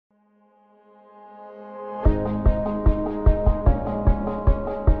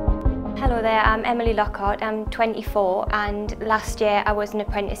there, I'm Emily Lockhart, I'm 24 and last year I was an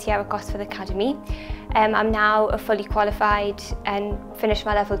apprentice here at Gosforth Academy. I'm now a fully qualified and finished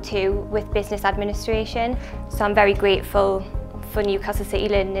my level 2 with business administration, so I'm very grateful for Newcastle City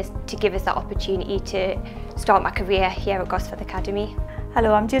Learning to give us that opportunity to start my career here at Gosforth Academy.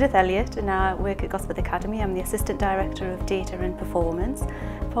 Hello, I'm Judith Elliot and I work at Gosforth Academy. I'm the Assistant Director of Data and Performance,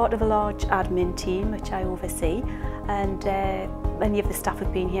 part of a large admin team which I oversee, and many of the staff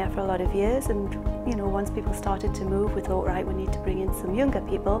have been here for a lot of years, and once people started to move we thought, right, we need to bring in some younger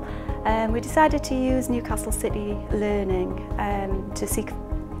people. We decided to use Newcastle City Learning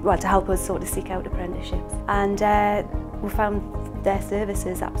to help us sort of seek out apprenticeships, and we found their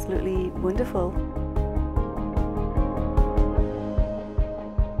services absolutely wonderful.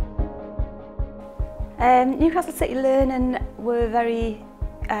 Newcastle City Learning were very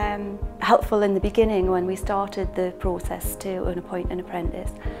helpful in the beginning when we started the process to appoint an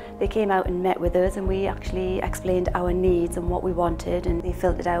apprentice. They came out and met with us and we actually explained our needs and what we wanted, and they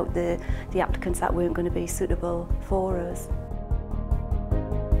filtered out the applicants that weren't going to be suitable for us.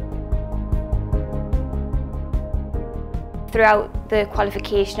 Throughout the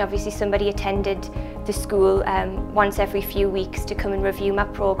qualification, obviously somebody attended the school once every few weeks to come and review my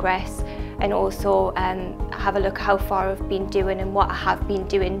progress, and also have a look at how far I've been doing and what I have been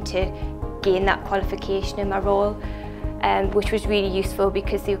doing to gain that qualification in my role, which was really useful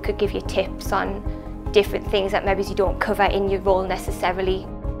because they could give you tips on different things that maybe you don't cover in your role necessarily.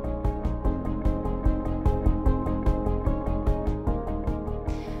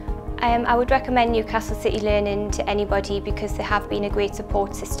 I would recommend Newcastle City Learning to anybody because they have been a great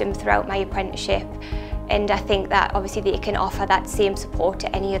support system throughout my apprenticeship, and I think that obviously they can offer that same support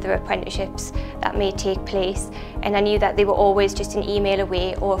to any other apprenticeships that may take place, and I knew that they were always just an email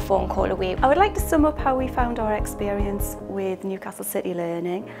away or a phone call away. I would like to sum up how we found our experience with Newcastle City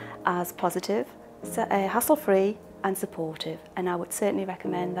Learning as positive, hassle-free and supportive, and I would certainly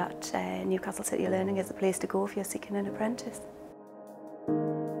recommend that Newcastle City Learning is the place to go if you're seeking an apprentice.